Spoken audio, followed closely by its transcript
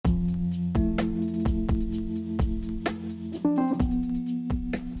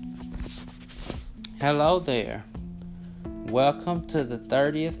Hello there. Welcome to the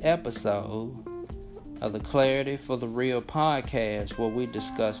 30th episode of the Clarity for the Real podcast, where we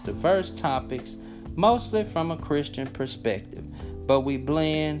discuss diverse topics, mostly from a Christian perspective, but we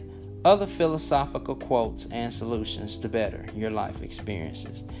blend other philosophical quotes and solutions to better your life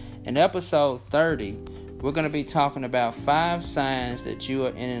experiences. In episode 30, we're going to be talking about 5 signs that you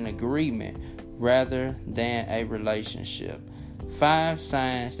are in an agreement rather than a relationship. 5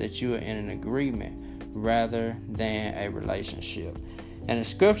 signs that you are in an agreement rather than a relationship. And the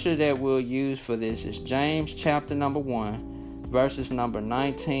scripture that we'll use for this is James chapter number 1, verses number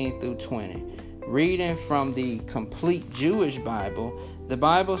 19 through 20. Reading from the Complete Jewish Bible, the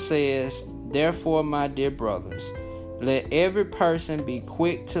Bible says, "Therefore, my dear brothers, let every person be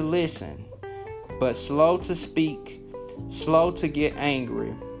quick to listen, but slow to speak, slow to get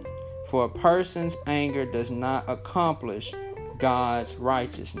angry. For a person's anger does not accomplish God's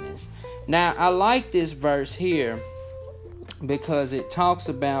righteousness." Now, I like this verse here because it talks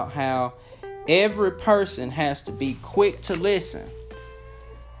about how every person has to be quick to listen.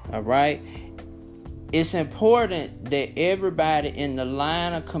 All right? It's important that everybody in the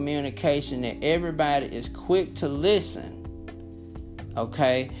line of communication, that everybody is quick to listen,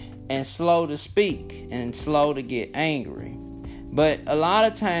 okay, and slow to speak and slow to get angry. But a lot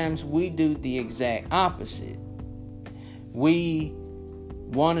of times we do the exact opposite. We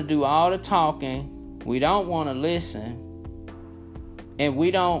want to do all the talking. We don't want to listen, and we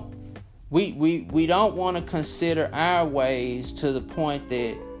don't want to consider our ways to the point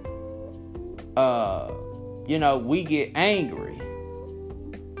that we get angry.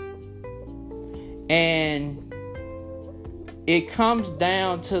 And it comes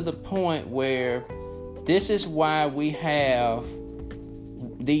down to the point where this is why we have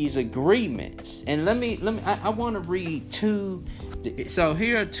these agreements. And I want to read 2. So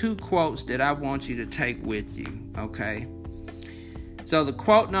here are 2 quotes that I want you to take with you, okay? So the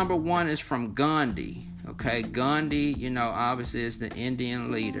quote number 1 is from Gandhi, okay? Gandhi, obviously is the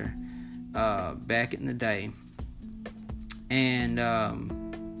Indian leader back in the day. And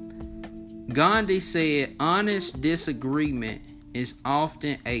Gandhi said, "Honest disagreement is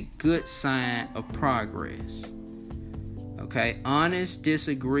often a good sign of progress." Okay? Honest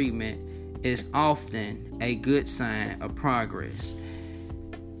disagreement is often a good sign of progress.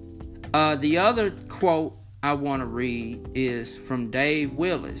 The other quote I want to read is from Dave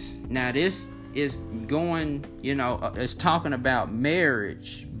Willis. Now, this is going, it's talking about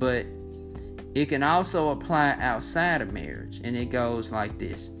marriage, but it can also apply outside of marriage. And it goes like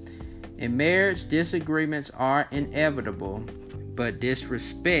this: "In marriage, disagreements are inevitable, but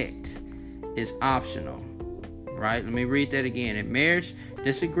disrespect is optional." Right? Let me read that again. In marriage,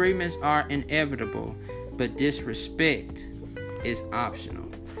 disagreements are inevitable, but disrespect is optional.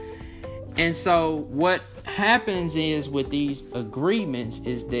 And so what happens is with these agreements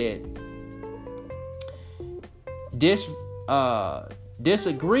is that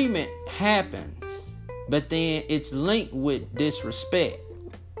disagreement happens, but then it's linked with disrespect.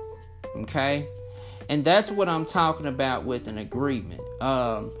 Okay? And that's what I'm talking about with an agreement.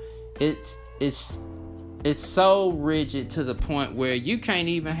 It's so rigid to the point where you can't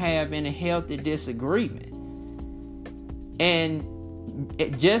even have any healthy disagreement. And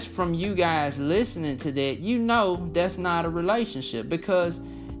just from you guys listening to that, that's not a relationship, because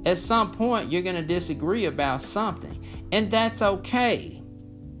at some point you're going to disagree about something. And that's okay.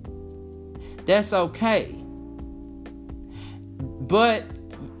 That's okay. But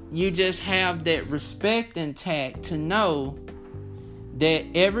you just have that respect intact to know that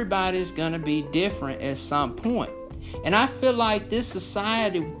everybody's going to be different at some point. And I feel like this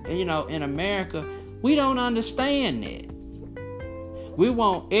society, in America, we don't understand that. We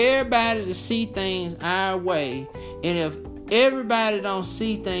want everybody to see things our way. And if everybody don't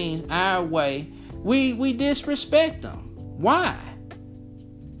see things our way, we disrespect them. Why?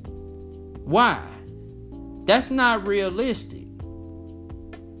 That's not realistic.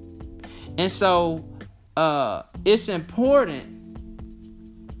 And so it's important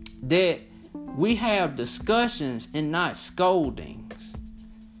that we have discussions and not scoldings.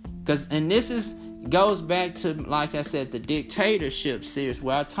 And this goes back to, like I said, the dictatorship series,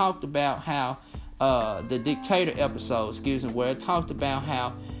 where I talked about how the dictator episode, where I talked about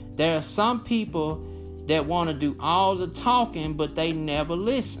how there are some people that want to do all the talking, but they never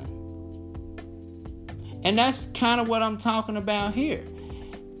listen. And that's kind of what I'm talking about here.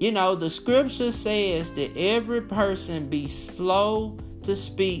 The scripture says that every person be slow to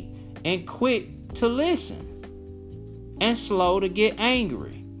speak and quick to listen and slow to get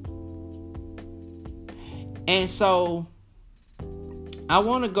angry. And so I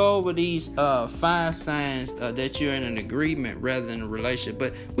want to go over these 5 signs that you're in an agreement rather than a relationship.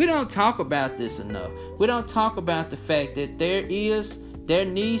 But we don't talk about this enough. We don't talk about the fact that there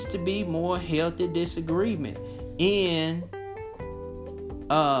needs to be more healthy disagreement in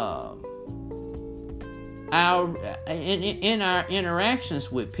our interactions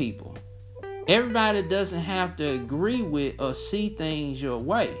with people. Everybody doesn't have to agree with or see things your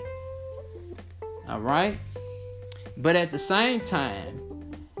way. All right? But at the same time,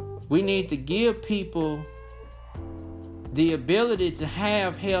 we need to give people the ability to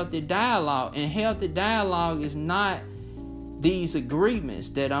have healthy dialogue. And healthy dialogue is not these agreements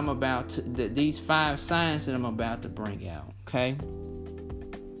that these 5 signs that I'm about to bring out. Okay?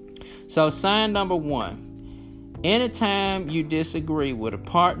 So sign number 1. Anytime you disagree with a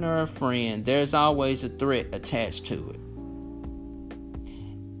partner or a friend, there's always a threat attached to it.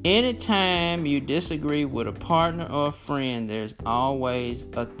 Anytime you disagree with a partner or a friend, there's always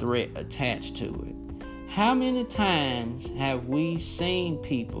a threat attached to it. How many times have we seen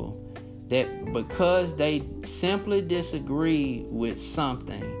people that because they simply disagree with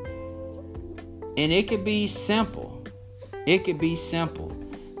something, and it could be simple,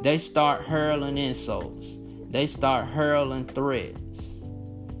 they start hurling insults, they start hurling threats,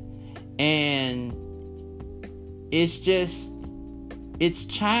 and it's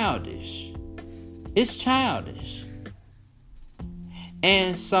childish. It's childish.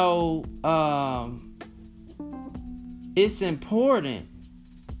 And so it's important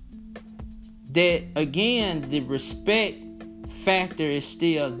that, again, the respect factor is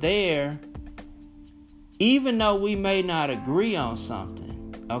still there, even though we may not agree on something.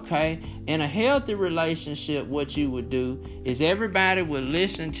 Okay? In a healthy relationship, what you would do is everybody would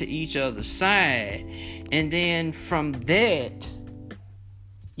listen to each other's side, and then from that,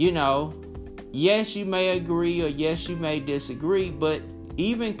 yes, you may agree or yes, you may disagree, but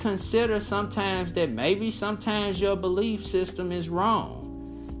even consider sometimes that maybe sometimes your belief system is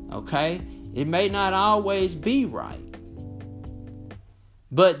wrong. Okay? It may not always be right.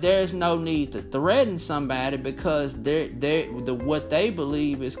 But there's no need to threaten somebody because what they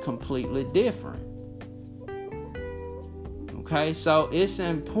believe is completely different. Okay? So it's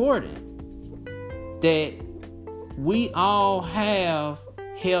important that we all have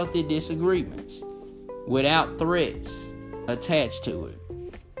healthy disagreements without threats attached to it.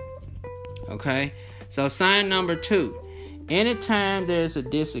 Okay? So sign number 2. Anytime there's a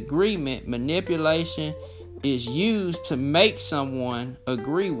disagreement, manipulation is used to make someone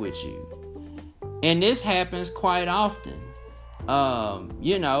agree with you. And this happens quite often.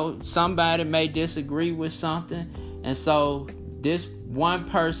 Somebody may disagree with something, and so this one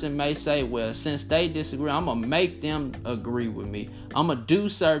person may say, well, since they disagree, I'm going to make them agree with me. I'm going to do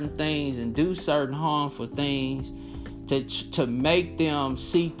certain things and do certain harmful things to make them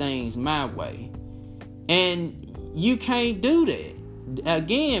see things my way. And you can't do that.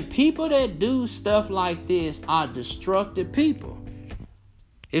 Again, people that do stuff like this are destructive people.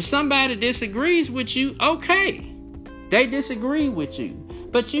 If somebody disagrees with you, okay, they disagree with you.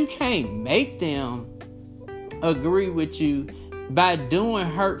 But you can't make them agree with you by doing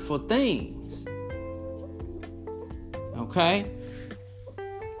hurtful things. Okay?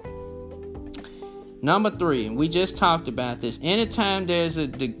 Number 3, and we just talked about this. Anytime there's a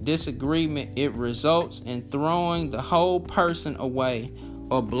disagreement, it results in throwing the whole person away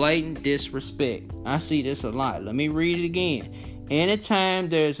or blatant disrespect. I see this a lot. Let me read it again. Anytime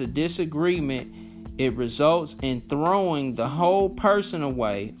there's a disagreement, it results in throwing the whole person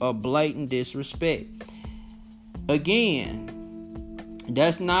away or blatant disrespect. Again,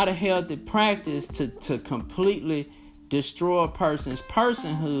 that's not a healthy practice to completely destroy a person's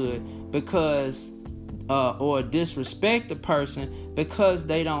personhood because or disrespect a person because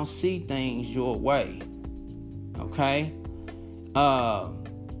they don't see things your way. Okay?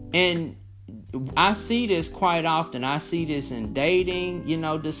 And I see this quite often. I see this in dating,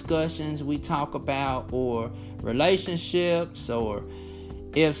 discussions we talk about, or relationships, or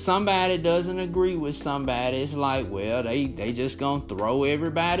if somebody doesn't agree with somebody, it's like, well, they just gonna throw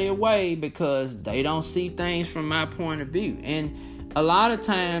everybody away because they don't see things from my point of view. And a lot of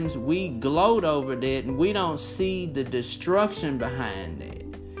times we gloat over that and we don't see the destruction behind that.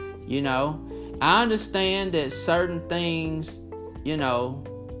 I understand that certain things,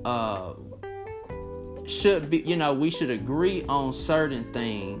 should be, we should agree on certain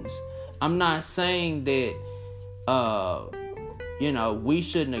things. I'm not saying that, we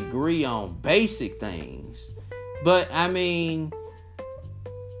shouldn't agree on basic things. But I mean,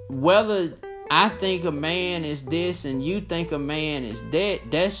 whether I think a man is this and you think a man is that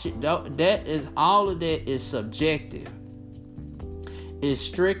is all of that is subjective. is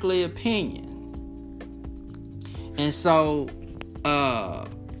strictly opinion. And so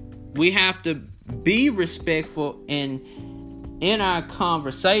we have to be respectful in our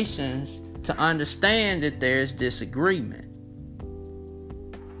conversations to understand that there's disagreement.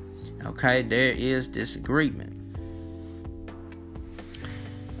 Okay, there is disagreement.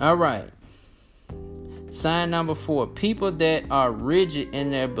 All right. Sign number 4. People that are rigid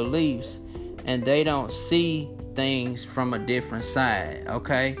in their beliefs and they don't see things from a different side.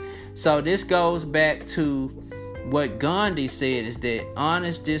 Okay, so this goes back to what Gandhi said, is that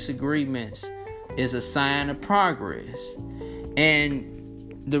honest disagreements is a sign of progress. And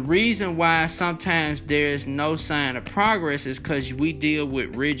the reason why sometimes there's no sign of progress is because we deal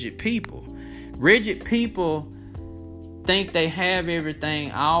with rigid people. Rigid people think they have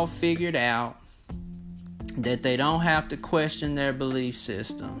everything all figured out, that they don't have to question their belief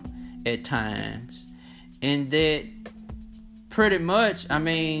system at times, and that pretty much,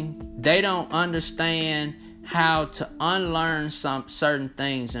 they don't understand how to unlearn some certain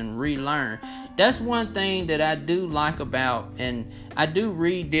things and relearn. That's one thing that I do like about, and I do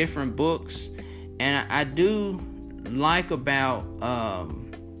read different books, and I do like about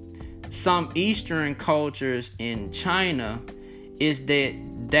some Eastern cultures in China, is that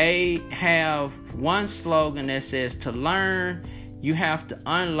they have one slogan that says, to learn, you have to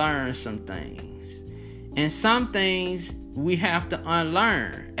unlearn some things. And some things we have to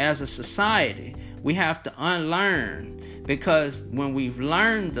unlearn as a society. We have to unlearn, because when we've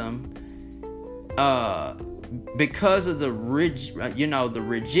learned them, because of the rigidity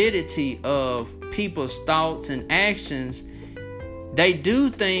of people's thoughts and actions, they do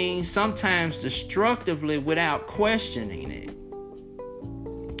things sometimes destructively without questioning it.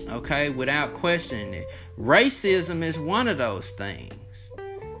 Okay, without questioning it. Racism is one of those things.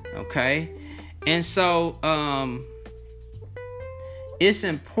 Okay, and so it's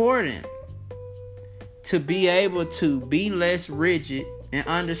important to be able to be less rigid and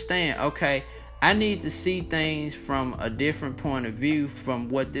understand, okay, I need to see things from a different point of view from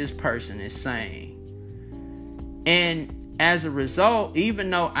what this person is saying. And as a result, even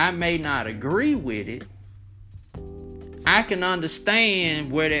though I may not agree with it, I can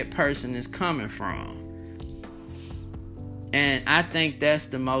understand where that person is coming from. And I think that's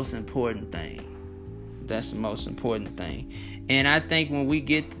the most important thing. That's the most important thing. And I think when we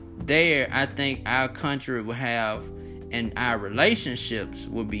get there, I think our country will have, and our relationships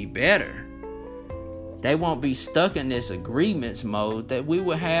will be better. They won't be stuck in this agreements mode, that we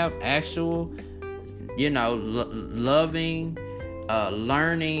will have actual, loving,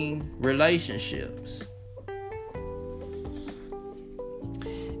 learning relationships.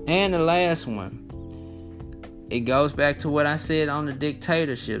 And the last one, it goes back to what I said on the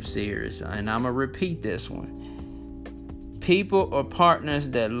dictatorship series, and I'm going to repeat this one. People or partners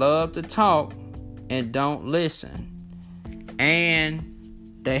that love to talk and don't listen, and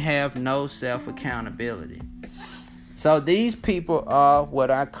they have no self-accountability. So these people are what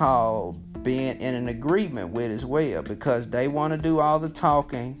I call being in an agreement with as well, because they want to do all the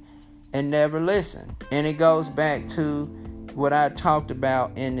talking and never listen. And it goes back to what I talked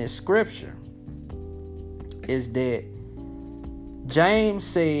about in this scripture, is that James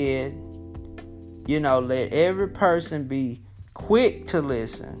said, let every person be quick to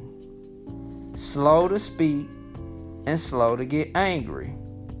listen, slow to speak, and slow to get angry.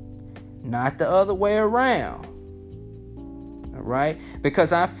 Not the other way around. All right?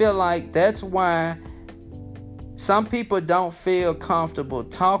 Because I feel like that's why some people don't feel comfortable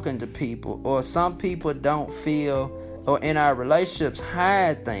talking to people, or some people don't feel, or in our relationships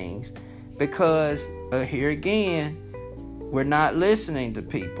hide things, because here again, we're not listening to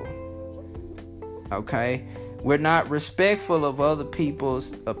people. Okay? We're not respectful of other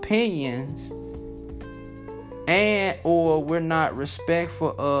people's opinions, and or we're not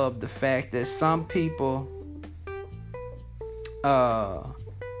respectful of the fact that some people are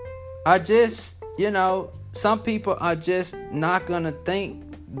just, some people are just not gonna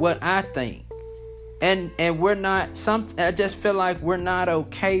think what I think. And we're not, I just feel like we're not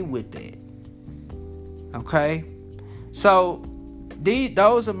okay with that. Okay? So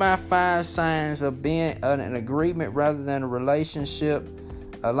those are my 5 signs of being in an agreement rather than a relationship.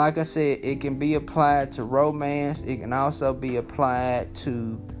 Like I said, it can be applied to romance. It can also be applied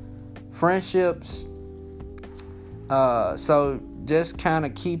to friendships. So just kind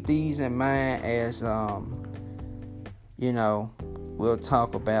of keep these in mind as, we'll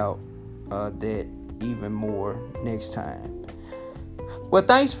talk about that even more next time. Well,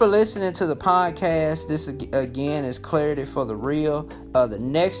 thanks for listening to the podcast. This again is Clarity for the Real. The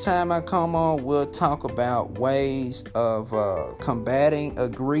next time I come on, we'll talk about ways of combating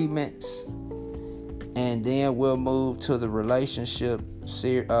agreements, and then we'll move to the relationship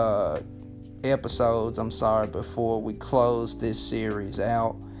episodes. Before we close this series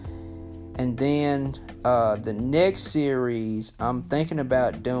out. And then the next series, I'm thinking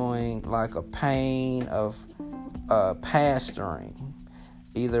about doing like a pain of pastoring.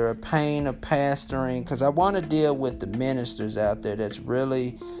 Either a pain of pastoring, because I want to deal with the ministers out there that's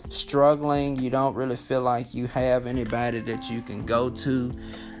really struggling. You don't really feel like you have anybody that you can go to.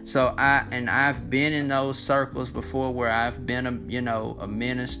 So I've been in those circles before where I've been a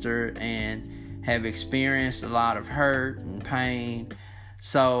minister and have experienced a lot of hurt and pain.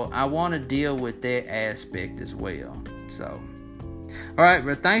 So I want to deal with that aspect as well. So, all right.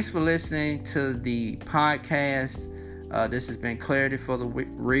 Well, thanks for listening to the podcast. This has been Clarity for the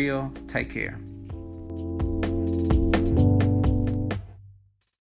Real. Take care.